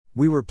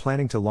We were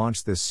planning to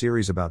launch this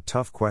series about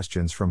tough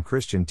questions from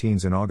Christian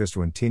teens in August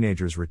when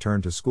teenagers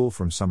return to school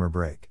from summer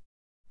break.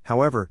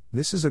 However,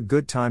 this is a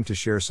good time to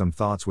share some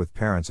thoughts with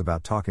parents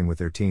about talking with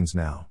their teens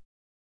now.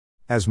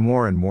 As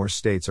more and more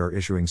states are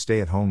issuing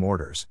stay-at-home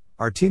orders,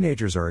 our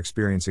teenagers are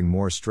experiencing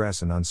more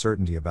stress and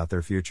uncertainty about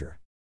their future.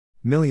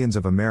 Millions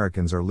of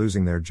Americans are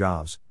losing their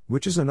jobs,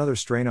 which is another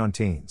strain on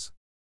teens.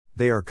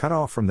 They are cut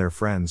off from their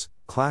friends,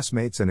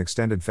 classmates and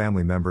extended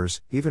family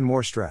members, even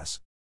more stress.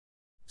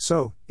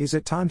 So, is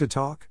it time to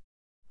talk?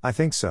 I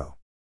think so.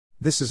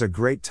 This is a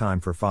great time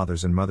for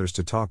fathers and mothers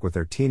to talk with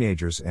their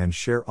teenagers and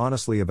share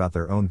honestly about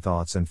their own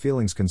thoughts and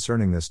feelings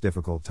concerning this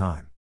difficult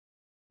time.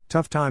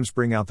 Tough times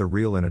bring out the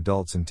real in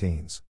adults and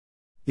teens.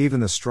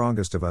 Even the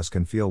strongest of us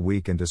can feel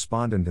weak and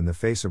despondent in the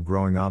face of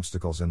growing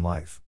obstacles in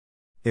life.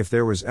 If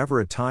there was ever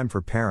a time for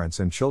parents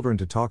and children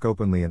to talk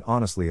openly and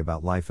honestly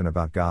about life and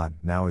about God,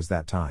 now is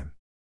that time.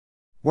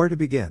 Where to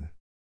begin?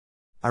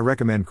 I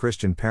recommend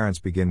Christian parents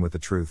begin with the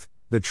truth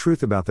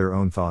about their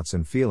own thoughts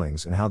and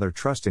feelings and how their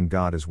trust in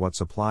God is what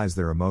supplies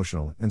their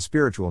emotional and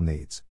spiritual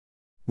needs.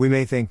 We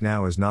may think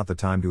now is not the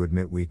time to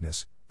admit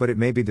weakness, but it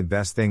may be the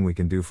best thing we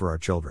can do for our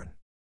children.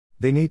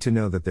 They need to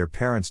know that their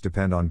parents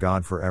depend on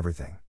God for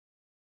everything.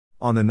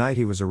 On the night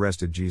he was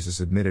arrested, Jesus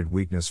admitted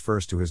weakness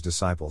first to his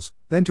disciples,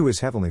 then to his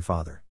heavenly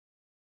Father.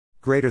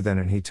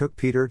 And he took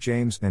Peter,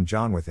 James, and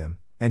John with him,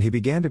 and he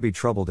began to be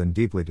troubled and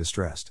deeply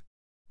distressed.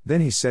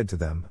 Then he said to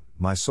them,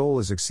 "My soul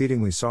is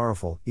exceedingly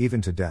sorrowful,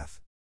 even to death.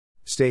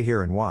 Stay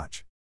here and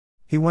watch."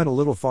 He went a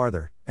little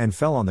farther, and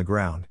fell on the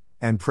ground,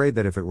 and prayed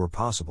that if it were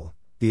possible,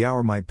 the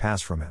hour might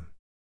pass from him.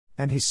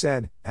 And he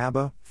said,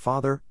 "Abba,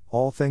 Father,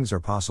 all things are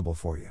possible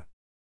for you.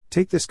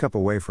 Take this cup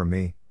away from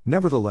me,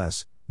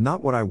 nevertheless,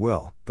 not what I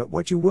will, but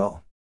what you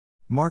will."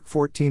 Mark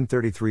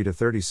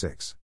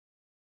 14:33-36.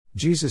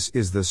 Jesus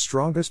is the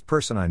strongest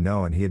person I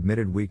know, and he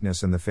admitted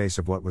weakness in the face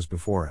of what was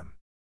before him.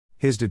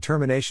 His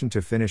determination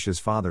to finish his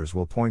Father's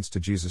will points to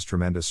Jesus'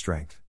 tremendous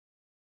strength.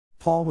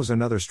 Paul was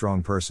another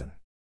strong person.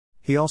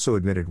 He also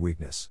admitted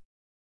weakness.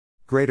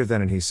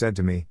 And he said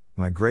to me,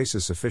 "My grace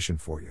is sufficient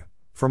for you,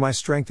 for my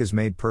strength is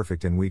made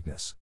perfect in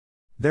weakness.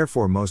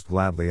 Therefore most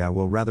gladly I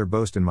will rather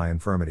boast in my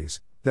infirmities,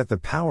 that the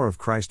power of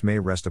Christ may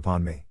rest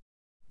upon me.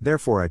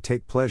 Therefore I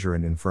take pleasure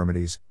in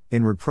infirmities,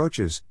 in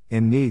reproaches,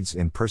 in needs,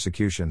 in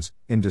persecutions,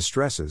 in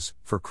distresses,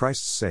 for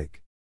Christ's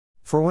sake.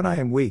 For when I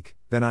am weak,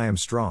 then I am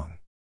strong."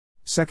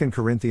 2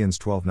 Corinthians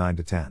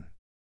 12:9-10.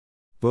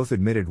 Both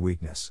admitted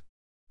weakness.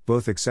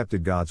 Both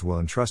accepted God's will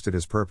and trusted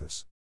his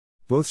purpose.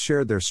 Both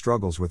shared their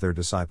struggles with their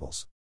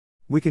disciples.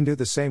 We can do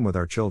the same with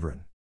our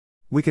children.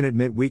 We can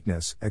admit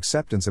weakness,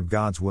 acceptance of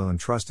God's will and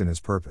trust in his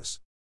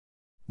purpose.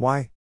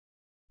 Why?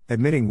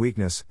 Admitting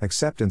weakness,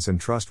 acceptance and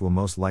trust will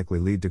most likely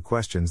lead to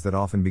questions that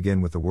often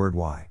begin with the word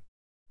why.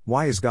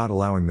 Why is God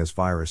allowing this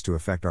virus to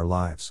affect our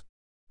lives?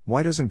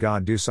 Why doesn't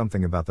God do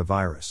something about the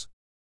virus?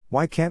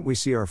 Why can't we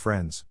see our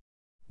friends?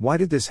 Why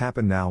did this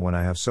happen now when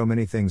I have so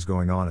many things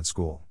going on at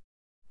school?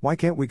 Why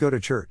can't we go to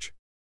church?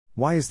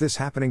 Why is this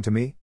happening to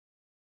me?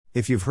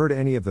 If you've heard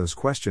any of those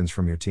questions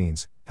from your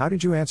teens, how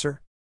did you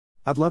answer?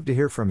 I'd love to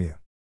hear from you.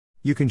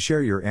 You can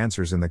share your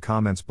answers in the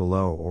comments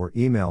below or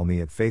email me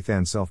at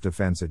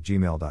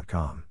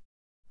faithandselfdefense@gmail.com.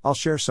 I'll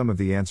share some of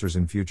the answers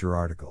in future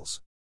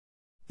articles.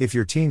 If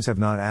your teens have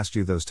not asked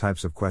you those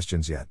types of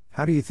questions yet,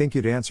 how do you think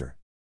you'd answer?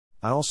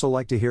 I'd also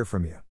like to hear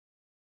from you.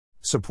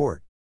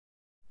 Support.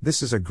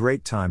 This is a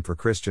great time for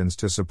Christians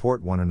to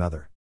support one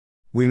another.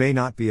 We may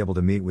not be able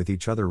to meet with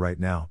each other right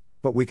now,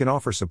 but we can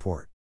offer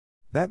support.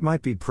 That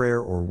might be prayer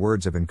or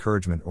words of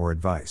encouragement or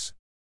advice.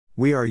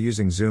 We are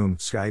using Zoom,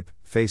 Skype,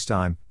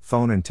 FaceTime,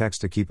 phone and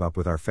text to keep up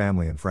with our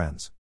family and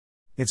friends.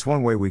 It's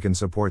one way we can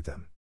support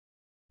them.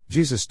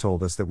 Jesus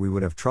told us that we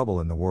would have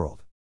trouble in the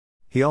world.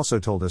 He also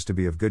told us to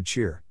be of good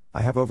cheer.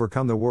 I have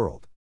overcome the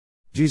world.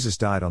 Jesus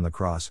died on the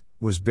cross,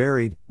 was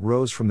buried,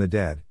 rose from the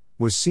dead,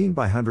 was seen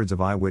by hundreds of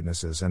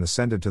eyewitnesses and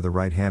ascended to the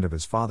right hand of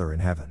his Father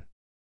in heaven.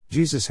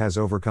 Jesus has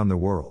overcome the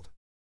world.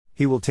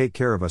 He will take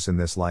care of us in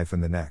this life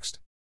and the next.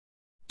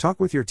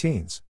 Talk with your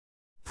teens.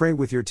 Pray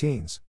with your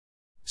teens.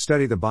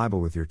 Study the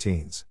Bible with your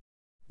teens.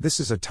 This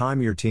is a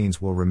time your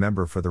teens will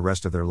remember for the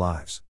rest of their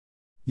lives.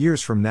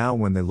 Years from now,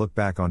 when they look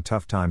back on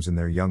tough times in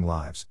their young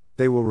lives,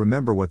 they will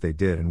remember what they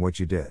did and what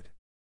you did.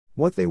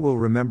 What they will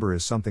remember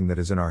is something that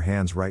is in our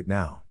hands right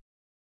now.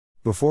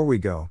 Before we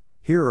go,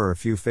 here are a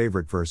few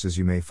favorite verses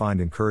you may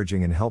find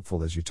encouraging and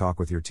helpful as you talk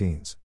with your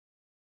teens.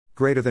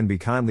 Be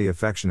kindly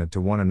affectionate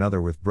to one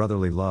another with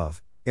brotherly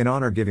love, in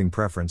honor giving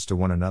preference to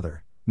one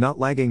another, not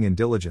lagging in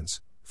diligence,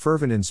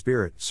 fervent in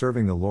spirit,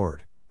 serving the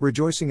Lord,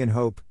 rejoicing in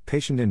hope,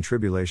 patient in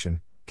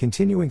tribulation,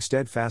 continuing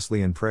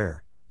steadfastly in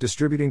prayer,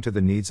 distributing to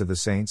the needs of the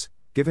saints,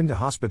 given to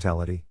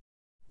hospitality.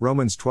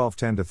 Romans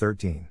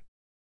 12:10-13.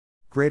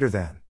 Greater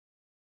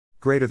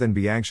than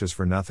be anxious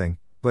for nothing,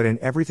 but in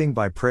everything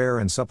by prayer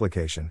and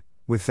supplication,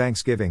 with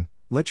thanksgiving,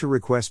 let your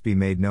requests be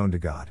made known to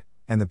God,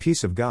 and the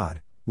peace of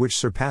God, which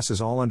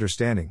surpasses all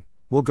understanding,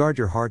 will guard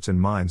your hearts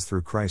and minds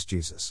through Christ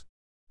Jesus.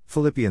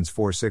 Philippians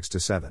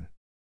 4:6-7.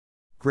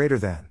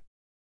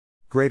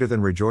 Greater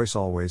than rejoice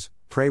always,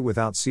 pray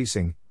without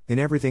ceasing, in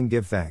everything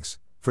give thanks,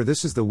 for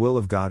this is the will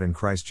of God in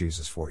Christ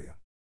Jesus for you.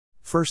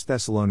 1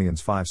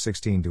 Thessalonians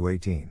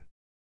 5:16-18.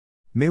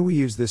 May we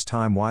use this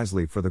time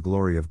wisely for the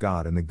glory of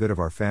God and the good of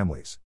our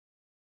families.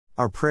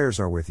 Our prayers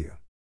are with you.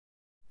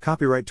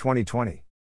 Copyright 2020.